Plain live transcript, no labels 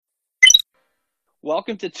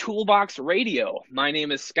Welcome to Toolbox Radio. My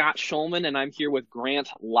name is Scott Schulman, and I'm here with Grant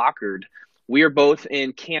Lockard. We are both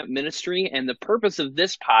in camp ministry, and the purpose of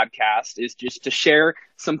this podcast is just to share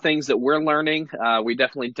some things that we're learning. We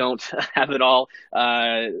definitely don't have it all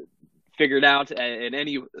figured out in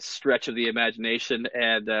any stretch of the imagination,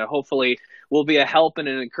 and hopefully will be a help and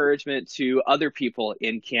an encouragement to other people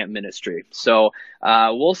in camp ministry. So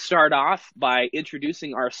we'll start off by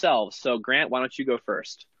introducing ourselves. So Grant, why don't you go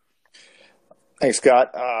first? Thanks,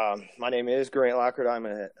 Scott. My name is Grant Lockard. I'm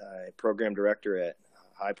a program director at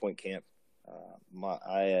High Point Camp.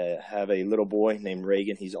 I have a little boy named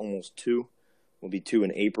Reagan. He's almost 2. Will be 2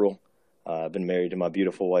 in April. I've been married to my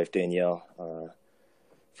beautiful wife, Danielle,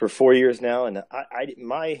 for 4 years now. And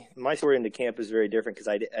my story into camp is very different because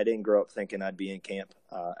I didn't grow up thinking I'd be in camp.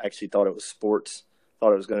 I actually thought it was sports,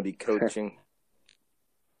 thought it was going to be coaching.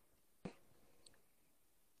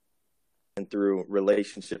 And through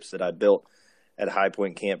relationships that I built at High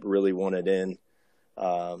Point Camp, really wanted in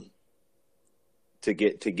to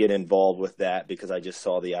get involved with that because I just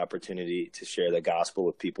saw the opportunity to share the gospel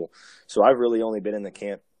with people. So I've really only been in the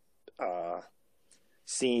camp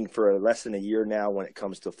scene for less than a year now when it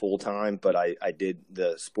comes to full time, but I did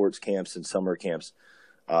the sports camps and summer camps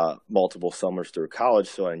multiple summers through college,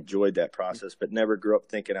 so I enjoyed that process, but never grew up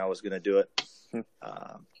thinking I was going to do it.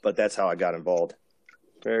 But that's how I got involved.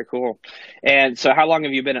 Very cool. And so how long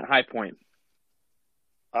have you been at High Point?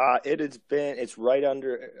 It's right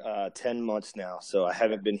under 10 months now, so I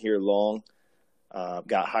haven't been here long.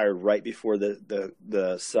 Got hired right before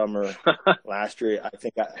the summer last year. I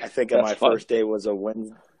think my first day was a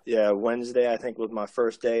Wednesday. Yeah, Wednesday I think was my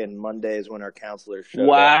first day, and Monday is when our counselor showed up.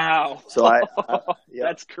 Wow! So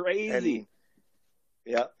That's crazy.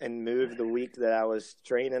 And moved the week that I was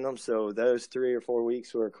training them. So those 3 or 4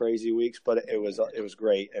 weeks were crazy weeks, but it was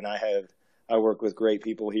great, and I work with great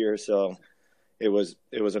people here, so. It was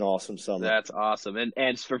an awesome summer. That's awesome.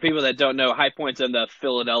 And for people that don't know, High Point's in the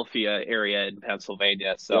Philadelphia area in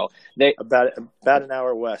Pennsylvania. So they about an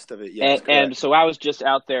hour west of it. Yes, and so I was just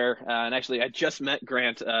out there, and actually I just met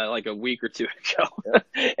Grant like a week or two ago,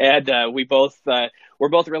 and we're both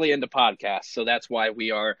really into podcasts. So that's why we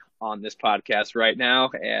are on this podcast right now,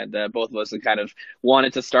 and both of us have kind of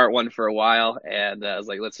wanted to start one for a while, and I was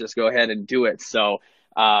like, let's just go ahead and do it. So.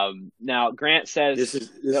 Now Grant says, this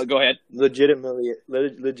go ahead.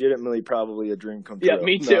 Legitimately probably a dream come true. Yeah,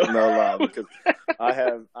 me too. No lie, because I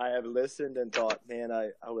have listened and thought, man,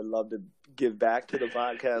 I would love to give back to the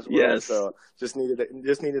podcast world. Yes. So just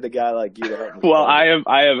needed a guy like you to help me. Well, I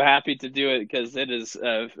am happy to do it because it is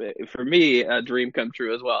for me a dream come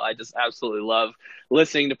true as well. I just absolutely love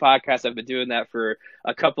listening to podcasts. I've been doing that for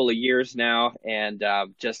a couple of years now, and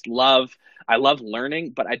I love learning,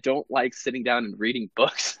 but I don't like sitting down and reading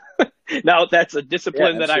books. Now that's a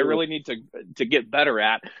discipline that I really need to get better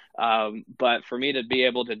at. But for me to be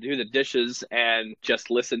able to do the dishes and just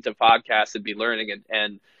listen to podcasts and be learning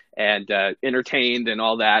and entertained and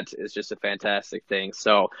all that is just a fantastic thing.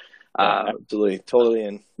 So, absolutely, totally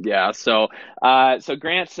in. Yeah. So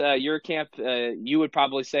Grant, your camp, you would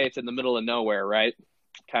probably say it's in the middle of nowhere, right?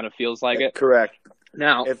 Kind of feels like it. Correct.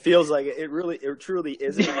 Now it feels like it truly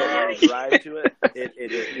isn't. When you drive to it,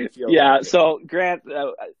 it feels. Yeah. Like so Grant,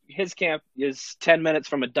 his camp is 10 minutes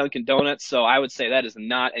from a Dunkin' Donuts, so I would say that is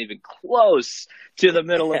not even close to the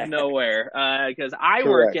middle of nowhere. Because I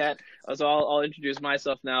work at. So I'll introduce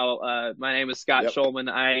myself now. My name is Scott Schulman.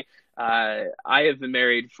 I have been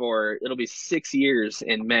married for it'll be 6 years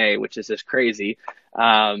in May, which is just crazy.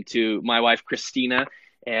 To my wife Christina.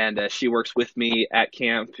 And she works with me at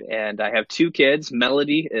camp, and I have 2 kids.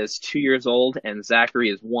 Melody is 2 years old, and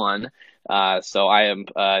Zachary is 1. So I am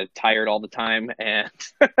tired all the time and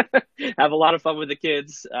have a lot of fun with the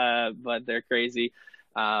kids, but they're crazy.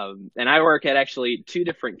 And I work at actually 2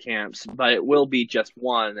 different camps, but it will be just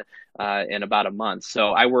one in about a month. So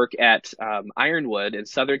I work at Ironwood in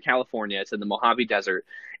Southern California. It's in the Mojave Desert,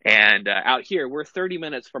 and out here we're 30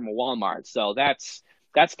 minutes from a Walmart. So that's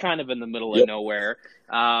kind of in the middle of nowhere.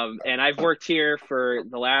 And I've worked here for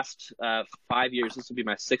the last 5 years. This will be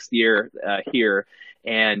my 6th year here.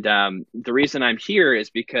 And the reason I'm here is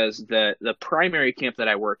because the primary camp that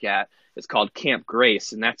I work at is called Camp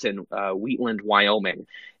Grace, and that's in Wheatland, Wyoming.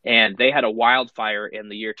 And they had a wildfire in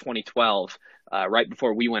the year 2012, right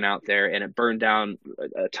before we went out there, and it burned down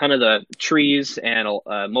a ton of the trees and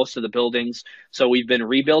most of the buildings. So we've been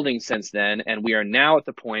rebuilding since then, and we are now at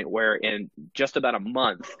the point where in just about a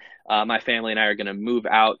month, my family and I are going to move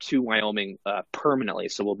out to Wyoming permanently.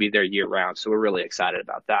 So we'll be there year round. So we're really excited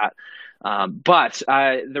about that. But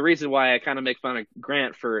the reason why I kind of make fun of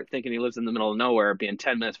Grant for thinking he lives in the middle of nowhere, being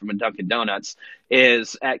 10 minutes from a Dunkin' Donuts,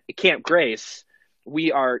 is at Camp Grace,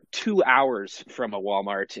 we are 2 hours from a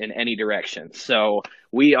Walmart in any direction. So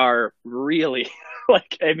we are really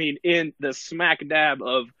like, I mean, in the smack dab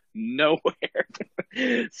of nowhere.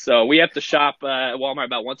 So we have to shop at Walmart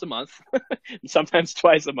about once a month, sometimes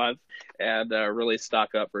twice a month, and really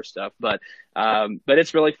stock up for stuff. But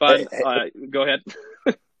it's really fun. Go ahead.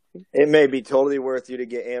 It may be totally worth you to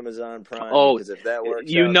get Amazon Prime, because if that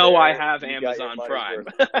works, I have Amazon Prime.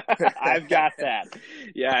 I've got that.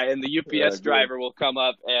 Yeah, and the UPS driver will come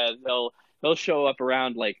up and he'll show up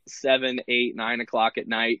around like 7, 8, 9 o'clock at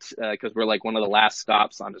night, because we're like one of the last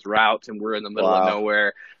stops on his route, and we're in the middle of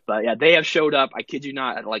nowhere. But yeah, they have showed up, I kid you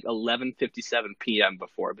not, at like 11:57 p.m.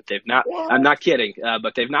 before, but they've not. What? I'm not kidding,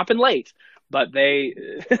 but they've not been late. But they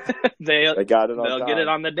got it. They'll get it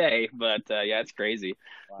on the day. But yeah, it's crazy.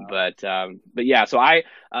 Wow. But yeah, so I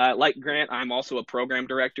like Grant. I'm also a program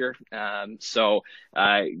director. So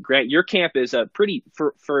Grant, your camp is a pretty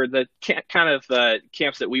for the kind of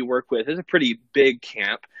camps that we work with. Is a pretty big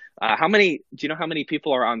camp. Do you know how many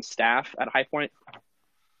people are on staff at High Point?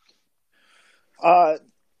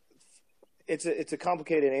 It's a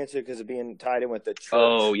complicated answer because of being tied in with the church.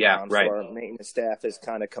 Oh, yeah, right. So our maintenance staff is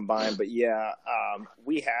kind of combined. But, yeah,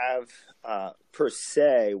 we have, per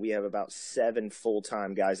se, we have about 7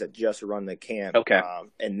 full-time guys that just run the camp. Okay.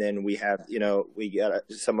 And then we have, we got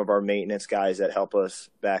some of our maintenance guys that help us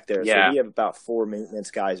back there. Yeah. So we have about 4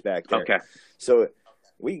 maintenance guys back there. Okay. So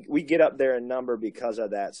we get up there in number because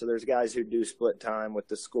of that. So there's guys who do split time with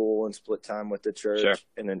the school and split time with the church. Sure.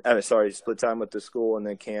 And then, split time with the school and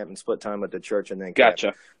then camp, and split time with the church and then camp.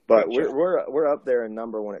 Gotcha. But we're up there in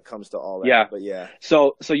number when it comes to all that. Yeah. But yeah.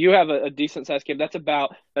 So you have a decent sized camp.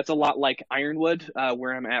 That's a lot like Ironwood,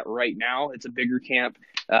 where I'm at right now. It's a bigger camp,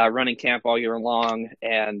 running camp all year long.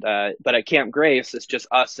 And but at Camp Grace, it's just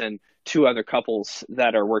us and 2 other couples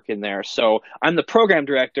that are working there. So I'm the program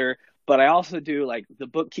director, but I also do like the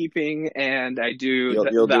bookkeeping, and I do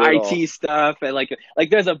the IT stuff, and like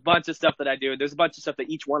there's a bunch of stuff that I do. There's a bunch of stuff that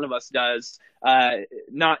each one of us does,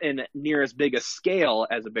 not in near as big a scale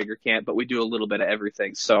as a bigger camp, but we do a little bit of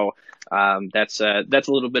everything. So that's a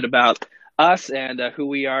little bit about us and who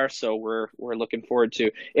we are. So we're looking forward to.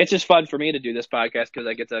 It's just fun for me to do this podcast because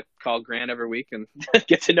I get to call Grant every week and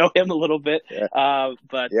get to know him a little bit. Yeah.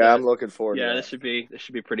 I'm looking forward. Yeah, to this should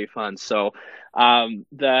be pretty fun. So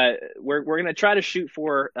we're gonna try to shoot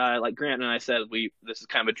for like Grant and I said, this is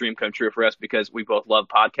kind of a dream come true for us because we both love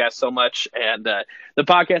podcasts so much, and the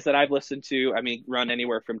podcast that I've listened to, I mean, run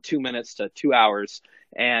anywhere from 2 minutes to 2 hours,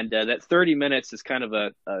 and that 30 minutes is kind of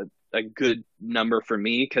a good number for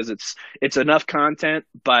me because it's enough content,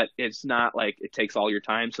 but it's not like it takes all your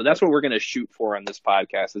time. So that's what we're going to shoot for on this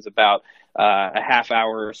podcast. Is about a half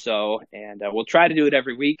hour or so, and we'll try to do it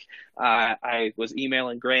every week. I was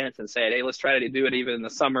emailing Grant and saying, hey, let's try to do it even in the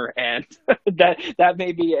summer, and that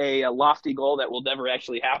may be a lofty goal that will never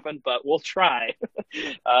actually happen, but we'll try.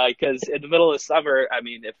 Because in the middle of summer, I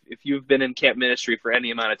mean, if you've been in camp ministry for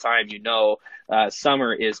any amount of time,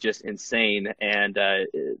 summer is just insane, and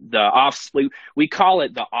we call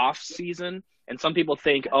it the off season. And some people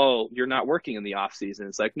think, oh, you're not working in the off season.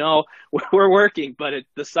 It's like, no, we're working, but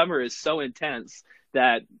the summer is so intense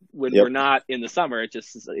that when we're not in the summer,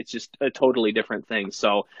 it's just a totally different thing.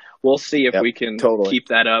 So we'll see if we can keep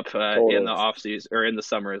that up in the off season or in the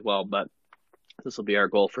summer as well. But this will be our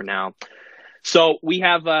goal for now. So we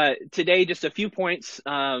have today just a few points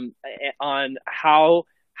on how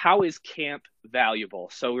is camp valuable.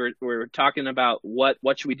 So we're talking about what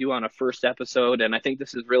should we do on a first episode, and I think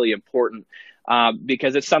this is really important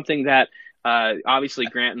because it's something that obviously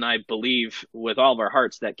Grant and I believe with all of our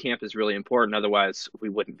hearts that camp is really important. Otherwise, we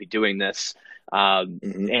wouldn't be doing this.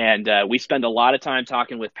 And we spend a lot of time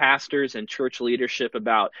talking with pastors and church leadership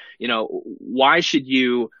about, why should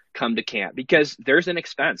you come to camp? Because there's an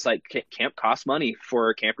expense. Like camp costs money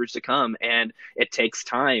for campers to come, and it takes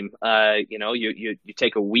time. You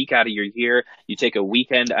take a week out of your year, you take a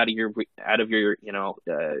weekend out of your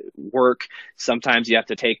work. Sometimes you have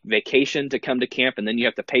to take vacation to come to camp, and then you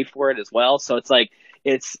have to pay for it as well. So it's like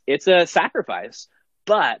it's a sacrifice,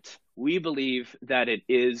 but we believe that it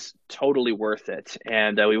is totally worth it.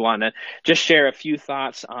 And we want to just share a few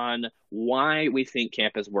thoughts on why we think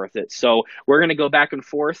camp is worth it. So we're going to go back and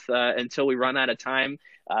forth until we run out of time.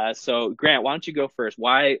 So Grant, why don't you go first?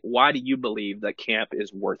 Why do you believe that camp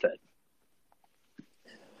is worth it?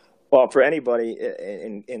 Well, for anybody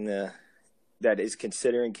that is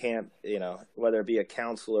considering camp, whether it be a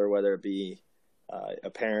counselor, whether it be a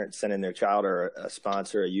parent sending their child, or a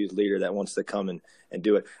sponsor, a youth leader that wants to come and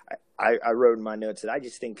do it. I wrote in my notes that I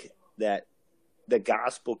just think that the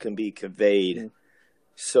gospel can be conveyed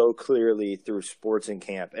so clearly through sports and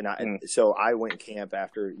camp. And so I went camp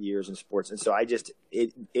after years in sports. And so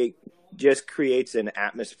it just creates an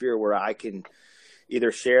atmosphere where I can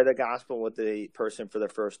either share the gospel with the person for the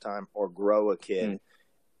first time or grow a kid,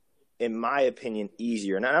 in my opinion,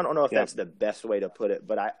 easier. And I don't know if that's the best way to put it,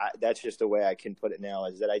 but I that's just the way I can put it now,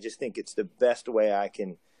 is that I just think it's the best way I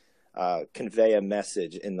can convey a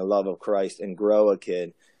message in the love of Christ and grow a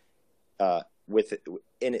kid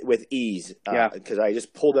with ease, because I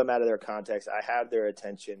just pull them out of their context. I have their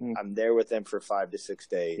attention. I'm there with them for 5 to 6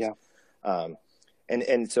 days.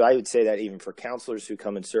 And so I would say that even for counselors who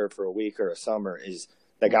come and serve for a week or a summer, is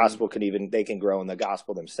the gospel they can grow in the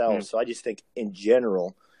gospel themselves. So I just think in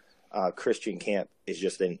general, Christian camp is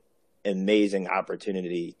just an amazing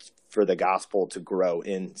opportunity for the gospel to grow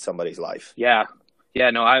in somebody's life. Yeah,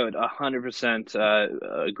 no, I would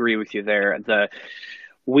 100% agree with you there.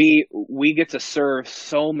 We get to serve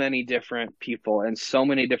so many different people and so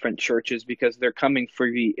many different churches because they're coming for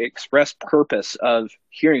the express purpose of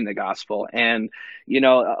hearing the gospel. And,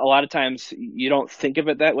 a lot of times you don't think of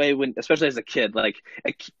it that way especially as a kid. Like,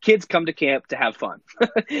 kids come to camp to have fun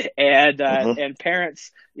and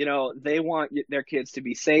parents, they want their kids to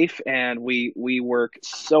be safe. And we work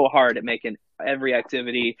so hard at making every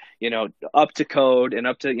activity, up to code and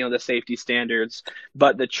up to, the safety standards.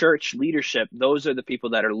 But the church leadership, those are the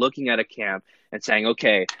people that are looking at a camp and saying,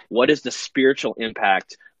 okay, what is the spiritual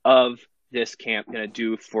impact of this camp going to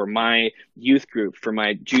do for my youth group, for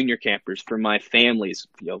my junior campers, for my families,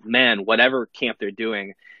 men, whatever camp they're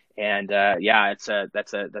doing. And that's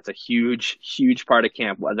a huge part of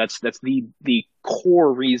camp. That's the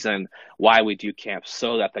core reason why we do camp,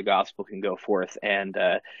 so that the gospel can go forth. And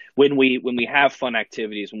when we have fun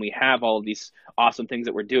activities, when we have all of these awesome things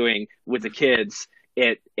that we're doing with the kids,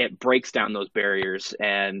 it breaks down those barriers,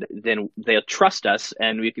 and then they'll trust us,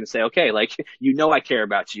 and we can say, okay, I care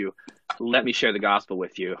about you. Let me share the gospel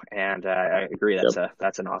with you. And I agree,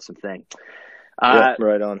 that's an awesome thing.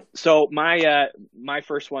 Right on. So my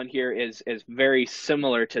first one here is very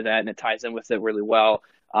similar to that, and it ties in with it really well.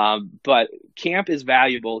 But camp is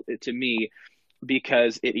valuable to me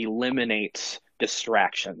because it eliminates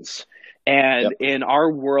distractions. And in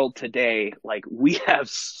our world today, we have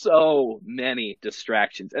so many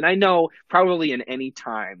distractions. And I know probably in any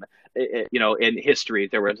time, in history,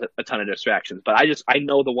 there was a ton of distractions, but I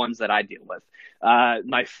know the ones that I deal with.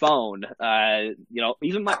 My phone,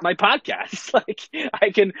 even my podcasts,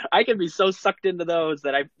 I can be so sucked into those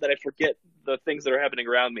that I forget the things that are happening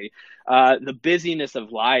around me. The busyness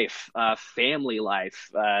of life, family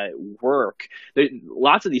life, work,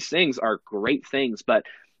 lots of these things are great things, but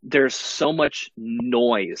there's so much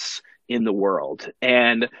noise in the world.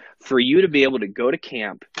 And for you to be able to go to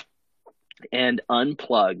camp and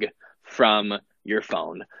unplug from your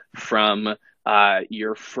phone, from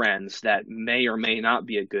your friends that may or may not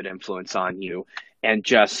be a good influence on you, and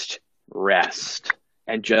just rest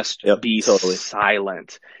and just be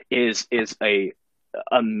silent is a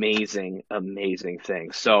amazing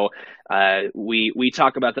thing. So we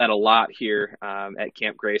talk about that a lot here at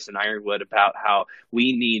Camp Grace and Ironwood, about how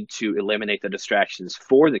we need to eliminate the distractions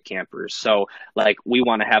for the campers. So we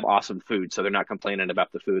want to have awesome food, so they're not complaining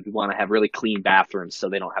about the food. We want to have really clean bathrooms, so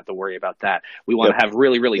they don't have to worry about that. We want to have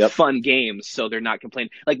really fun games, so they're not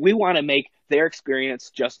complaining. We want to make their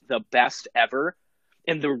experience just the best ever.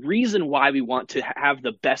 And the reason why we want to have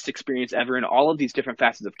the best experience ever in all of these different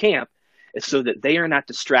facets of camp is so that they are not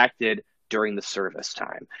distracted during the service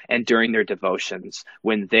time and during their devotions,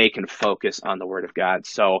 when they can focus on the Word of God.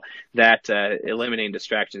 So that eliminating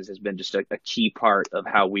distractions has been just a key part of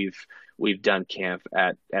how we've done camp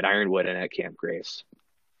at Ironwood and at Camp Grace.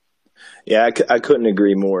 Yeah, I couldn't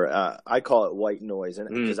agree more. I call it white noise, and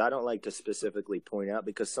because I don't like to specifically point out,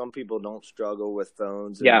 because some people don't struggle with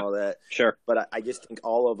phones and all that. Sure. But I just think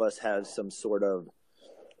all of us have some sort of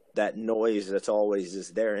that noise that's always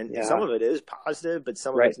is there, and some of it is positive, but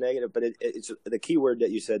some of it's negative. But it's the key word that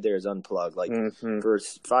you said there is unplug. For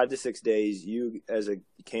 5 to 6 days, you as a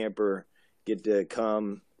camper get to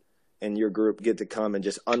come, and your group get to come and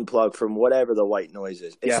just unplug from whatever the white noise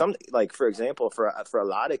is. Some, for example, for a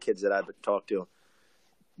lot of kids that I've talked to,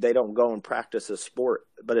 they don't go and practice a sport,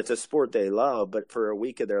 but it's a sport they love. But for a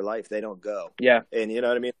week of their life, they don't go. Yeah. And you know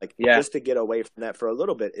what I mean? Just to get away from that for a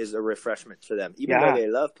little bit is a refreshment for them. Even though they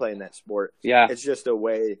love playing that sport, it's just a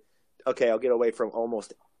way, okay, I'll get away from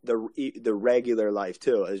almost the regular life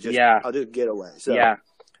too. It's just, I'll just get away. So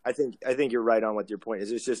I think you're right on with your point.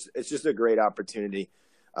 It's just a great opportunity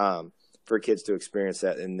for kids to experience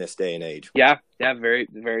that in this day and age. Yeah. Very,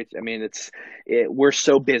 very, I mean, we're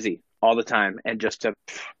so busy all the time, and just to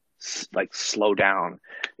like slow down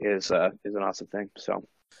is an awesome thing. So,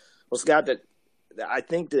 well, Scott, I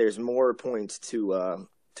think there's more points to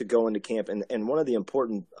go into camp, and one of the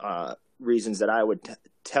important reasons that I would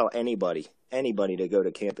tell anybody to go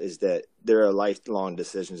to camp is that there are lifelong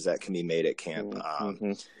decisions that can be made at camp.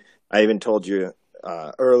 I even told you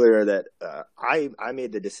earlier that I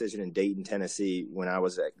made the decision in Dayton, Tennessee, when I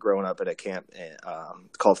was growing up at a camp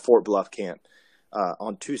called Fort Bluff Camp.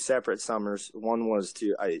 On 2 separate summers, one was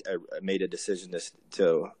I made a decision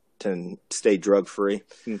to stay drug free,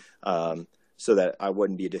 so that I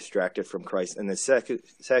wouldn't be distracted from Christ. And then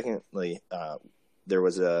secondly, there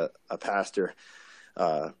was a pastor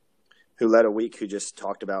who led a week who just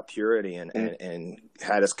talked about purity and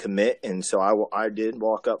had us commit. And so I did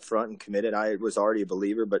walk up front and committed. I was already a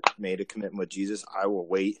believer, but made a commitment with Jesus. I will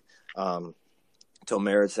wait till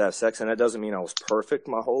marriage to have sex. And that doesn't mean I was perfect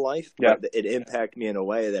my whole life, but it impacted me in a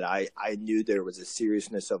way that I knew there was a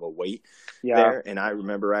seriousness of a weight there. And I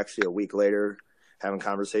remember actually a week later having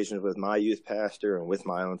conversations with my youth pastor and with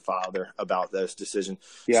my own father about those decisions.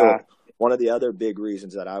 So one of the other big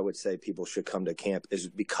reasons that I would say people should come to camp is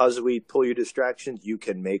because we pull you distractions, you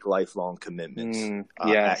can make lifelong commitments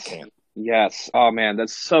at camp. Yes. Oh man,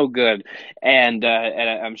 that's so good. And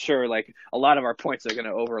I'm sure like a lot of our points are going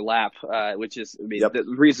to overlap, which is the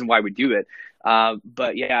reason why we do it.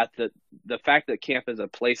 But yeah, the fact that camp is a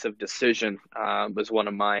place of decision was one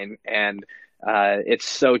of mine, and it's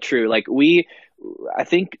so true. Like I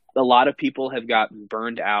think a lot of people have gotten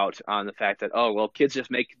burned out on the fact that, oh, well, kids just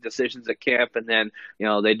make decisions at camp and then,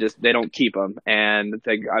 they don't keep them. And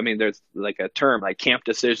there's like a term like camp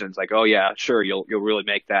decisions, like, oh yeah, sure. You'll really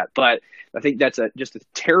make that. But I think that's just a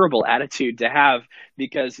terrible attitude to have,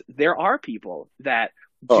 because there are people that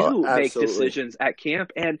do make decisions at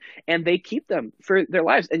camp and they keep them for their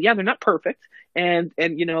lives. And yeah, they're not perfect. And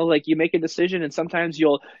like you make a decision and sometimes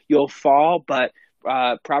you'll fall, but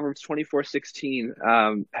Proverbs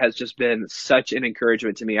 24:16 has just been such an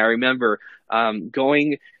encouragement to me. I remember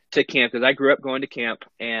going to camp, because I grew up going to camp,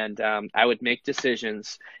 and I would make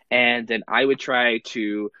decisions, and then I would try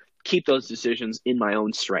to keep those decisions in my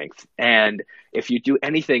own strength. And if you do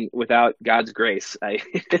anything without God's grace,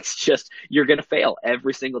 it's just, you're going to fail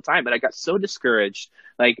every single time. But I got so discouraged.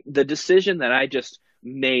 Like the decision that I just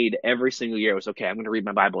made every single year was, okay, I'm going to read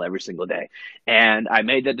my Bible every single day. And I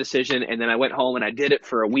made that decision, and then I went home and I did it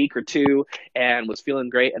for a week or two and was feeling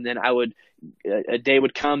great. And then a day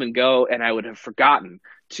would come and go, and I would have forgotten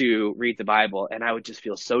to read the Bible, and I would just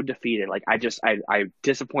feel so defeated. Like I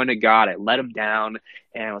disappointed God. I let him down,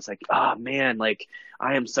 and I was like, oh man, like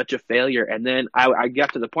I am such a failure. And then I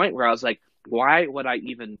got to the point where I was like, why would I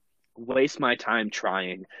even waste my time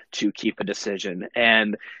trying to keep a decision?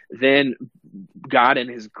 And then God in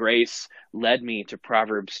his grace led me to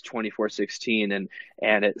Proverbs 24:16,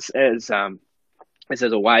 and it says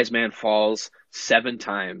a wise man falls 7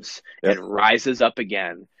 times and rises up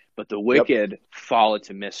again, but the wicked fall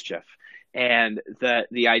into mischief. And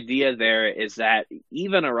the idea there is that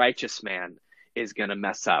even a righteous man is going to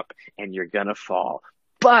mess up and you're going to fall.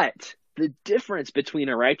 But the difference between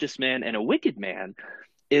a righteous man and a wicked man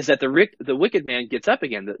is that the wicked man gets up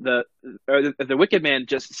again. The wicked man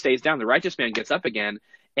just stays down. The righteous man gets up again,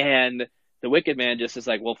 and the wicked man just is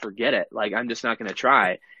like, well, forget it. Like, I'm just not going to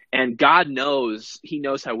try. And God knows, he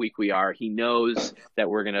knows how weak we are. He knows that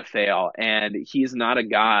we're going to fail. And he's not a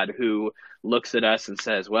God who looks at us and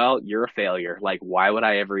says, well, you're a failure. Like, why would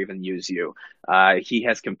I ever even use you? He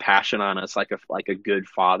has compassion on us like a good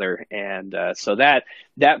father. And so that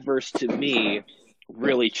verse to me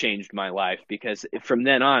really changed my life, because from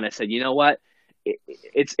then on I said, you know what?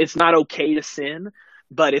 It's not okay to sin,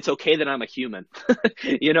 but it's okay that I'm a human.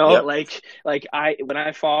 Like when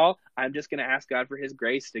I fall, I'm just going to ask God for his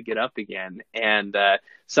grace to get up again. And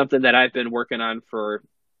something that I've been working on for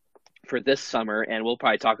this summer, and we'll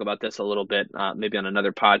probably talk about this a little bit, maybe on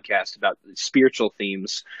another podcast, about spiritual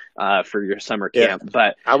themes for your summer camp.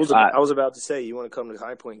 But I was about to say, you want to come to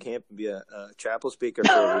High Point Camp and be a chapel speaker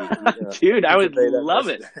for a week? Dude, I would love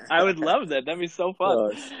it. I would love that. That'd be so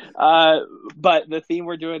fun. But the theme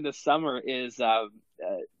we're doing this summer is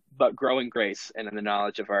but grow in grace and in the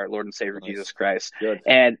knowledge of our Lord and Savior Jesus Christ. Good.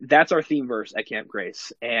 And that's our theme verse at Camp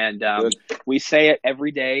Grace. And we say it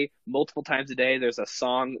every day, multiple times a day. There's a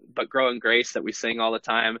song, but grow in grace, that we sing all the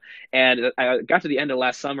time. And I got to the end of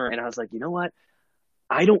last summer and I was like, you know what?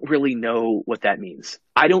 I don't really know what that means.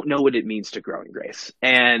 I don't know what it means to grow in grace.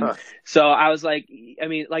 And so I was like,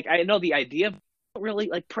 I know the idea, but really,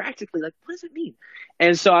 like, practically, like, what does it mean?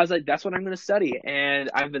 And so I was like, that's what I'm going to study. And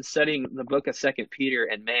I've been studying the book of 2 Peter,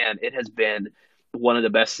 and man, it has been one of the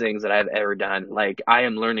best things that I've ever done. Like, I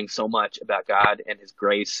am learning so much about God and his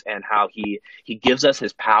grace and how he gives us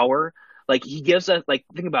his power. Like, he gives us, like,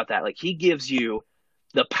 think about that. Like, he gives you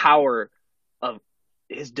the power of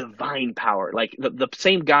his divine power. Like, the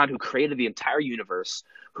same God who created the entire universe,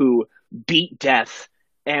 who beat death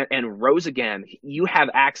and rose again. You have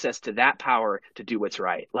access to that power to do what's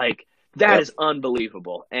right. Like, that Yep. is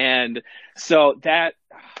unbelievable. And so that,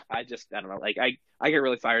 I don't know, like, I get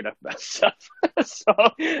really fired up about stuff. So,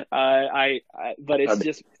 but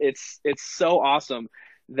it's so awesome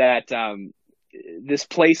that, this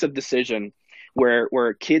place of decision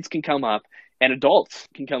where kids can come up and adults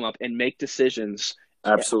can come up and make decisions.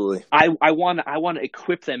 Absolutely. I want to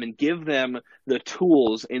equip them and give them the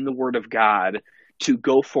tools in the Word of God to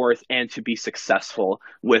go forth and to be successful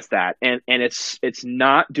with that. And it's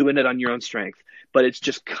not doing it on your own strength, but it's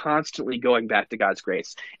just constantly going back to God's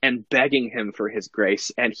grace and begging him for his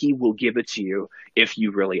grace, and he will give it to you if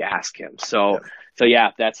you really ask him. So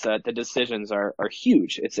yeah, that's the decisions are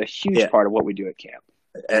huge. It's a huge part of what we do at camp.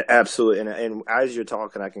 Absolutely. And as you're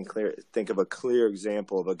talking, I can think of a clear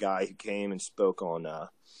example of a guy who came and spoke on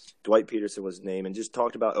Dwight Peterson was his name, and just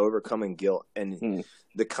talked about overcoming guilt. And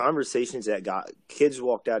the conversations that kids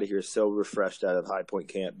walked out of here so refreshed out of High Point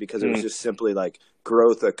Camp, because it was just simply like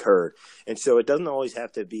growth occurred. And so it doesn't always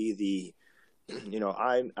have to be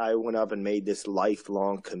I went up and made this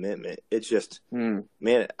lifelong commitment. It's just,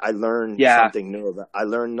 man, I learned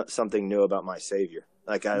something new about my Savior.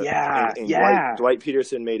 Like Dwight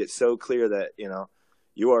Peterson made it so clear that,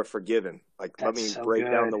 you are forgiven. Like, let me break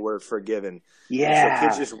down the word forgiven. Yeah. So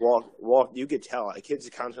kids just walk. You could tell. Kids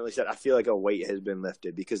constantly said, I feel like a weight has been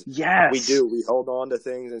lifted, because we hold on to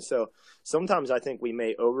things. And so sometimes I think we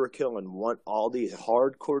may overkill and want all these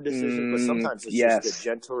hardcore decisions, but sometimes it's just the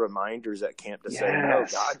gentle reminders at camp to say, no,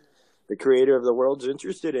 God, the creator of the world's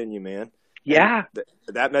interested in you, man. Yeah.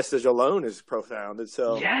 That message alone is profound. And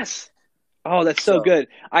so, oh, that's so good.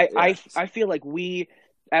 I feel like we,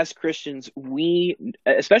 as Christians,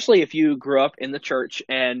 especially if you grew up in the church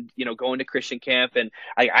and, going to Christian camp, and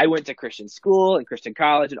I went to Christian school and Christian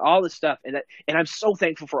college and all this stuff. And I'm so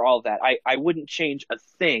thankful for all of that. I wouldn't change a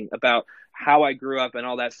thing about how I grew up and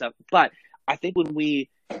all that stuff. But I think when we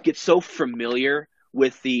get so familiar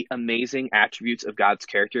with the amazing attributes of God's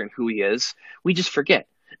character and who he is, we just forget.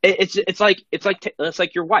 It's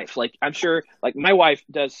like your wife. Like, I'm sure, like, my wife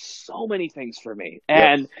does so many things for me,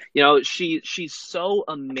 and she's so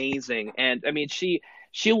amazing. And I mean, she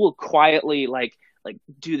will quietly like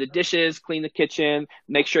do the dishes, clean the kitchen,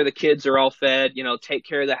 make sure the kids are all fed, take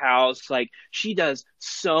care of the house. Like, she does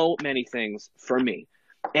so many things for me.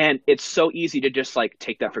 And it's so easy to just like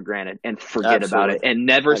take that for granted and forget about it, and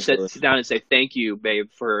never sit down and say, thank you, babe,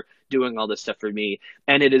 for doing all this stuff for me.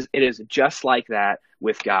 And it is just like that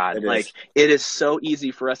with God. It is so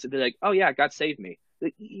easy for us to be like, oh yeah, God saved me.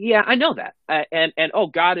 Yeah, I know that. And oh,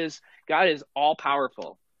 God is all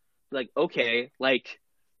powerful. Like, okay, like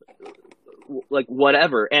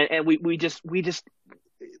whatever. And we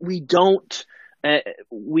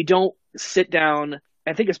don't sit down.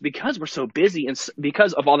 I think it's because we're so busy and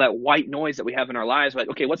because of all that white noise that we have in our lives. Like,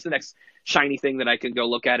 okay, what's the next shiny thing that I can go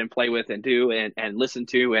look at and play with and do and listen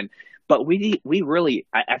to? But we really,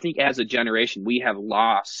 I think as a generation, we have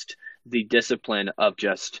lost the discipline of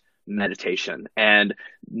just meditation and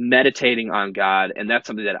meditating on God. And that's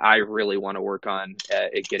something that I really want to work on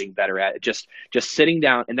at getting better at. Just sitting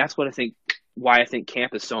down. And that's why I think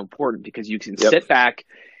camp is so important, because you can sit back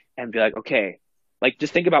and be like, okay, like,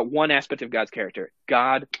 just think about one aspect of God's character.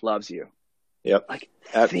 God loves you. Yep. Like,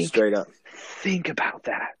 straight up. Think about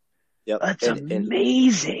that. Yep. That's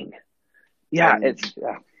amazing.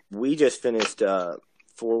 We just finished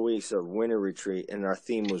 4 weeks of winter retreat, and our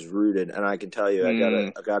theme was rooted. And I can tell you,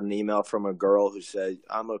 I got an email from a girl who said,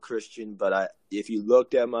 I'm a Christian, but if you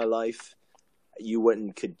looked at my life, you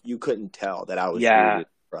couldn't tell that I was rooted.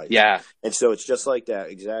 Right. Yeah. And so it's just like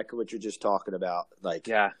that. Exactly what you're just talking about. Like,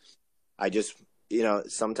 I just,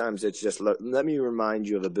 sometimes it's just, let me remind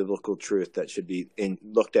you of a biblical truth that should be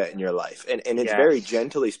looked at in your life. And it's very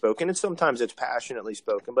gently spoken, and sometimes it's passionately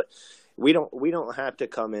spoken, but we don't have to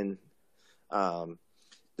come in.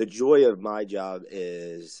 The joy of my job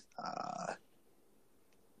is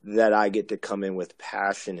that I get to come in with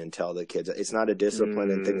passion and tell the kids. It's not a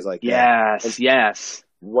discipline and things like that. Yes.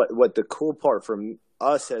 What the cool part for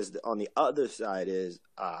us on the other side is,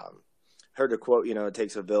 heard a quote, it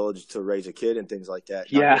takes a village to raise a kid and things like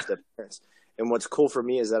that. Not just the parents. And what's cool for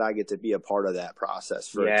me is that I get to be a part of that process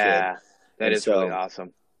for a kid. That is really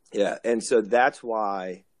awesome. Yeah. And so that's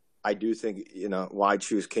why I do think, why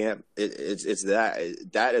choose camp? It's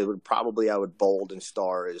that it would probably, I would bold and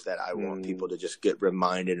star is that I want people to just get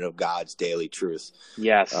reminded of God's daily truth.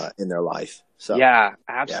 Yes. In their life. So yeah,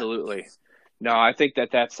 absolutely. Yeah. No, I think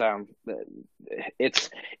that's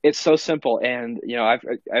it's so simple, and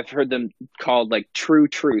I've heard them called like true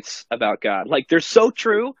truths about God. Like they're so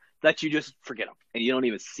true that you just forget them and you don't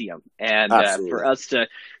even see them. And for us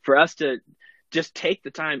to just take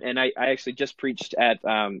the time, and I actually just preached at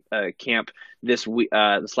camp this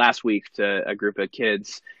last week to a group of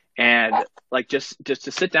kids, and like just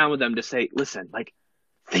to sit down with them to say, listen, like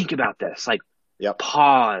think about this, like. Yep.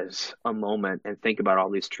 Pause a moment and think about all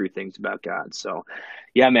these true things about God. So,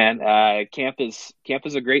 yeah, man, camp is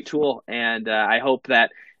a great tool, and I hope that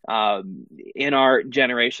in our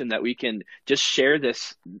generation that we can just share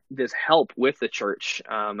this help with the church.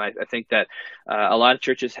 I think that a lot of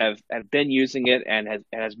churches have been using it and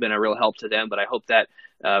has been a real help to them. But I hope that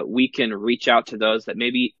we can reach out to those that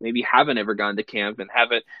maybe haven't ever gone to camp and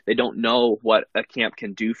they don't know what a camp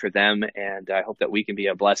can do for them. And I hope that we can be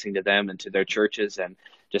a blessing to them and to their churches and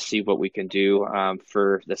just see what we can do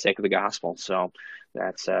for the sake of the gospel. So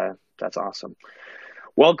that's awesome.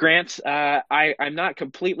 Well, Grant, I'm not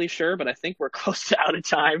completely sure, but I think we're close to out of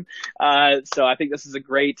time. So I think this is a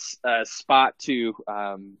great spot to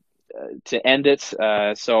end it.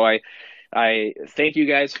 So I thank you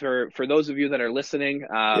guys for those of you that are listening.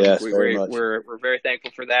 Yes, very much. We're very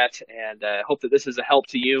thankful for that, and hope that this is a help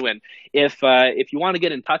to you. And if you want to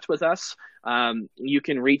get in touch with us, you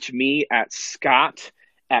can reach me at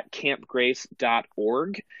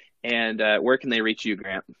scott@campgrace.org. And where can they reach you,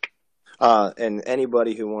 Grant? And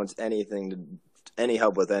anybody who wants any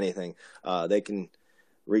help with anything, they can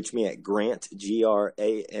reach me at Grant, Grant,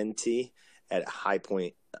 at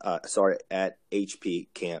at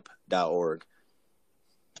hpcamp.org.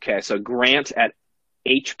 Okay, so Grant at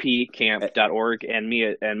hpcamp.org, and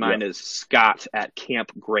mine is Scott at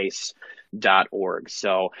campgrace.org.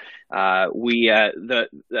 So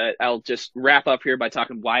I'll just wrap up here by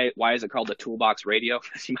talking why is it called the Toolbox Radio?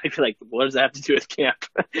 You might be like, what does that have to do with camp?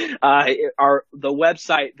 The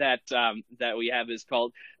website that we have is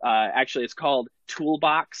called it's called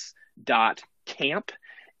toolbox.camp.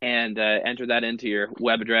 And enter that into your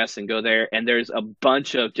web address and go there. And there's a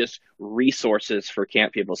bunch of just resources for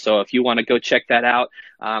camp people. So if you want to go check that out,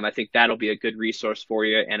 I think that'll be a good resource for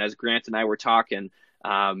you. And as Grant and I were talking,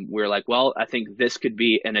 we're like, well, I think this could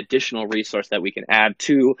be an additional resource that we can add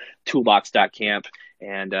to toolbox.camp.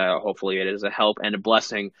 And hopefully it is a help and a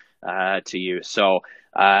blessing to you. So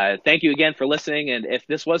thank you again for listening. And if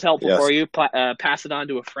this was helpful for you, pass it on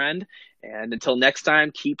to a friend. And until next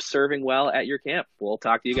time, keep serving well at your camp. We'll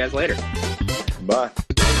talk to you guys later. Bye.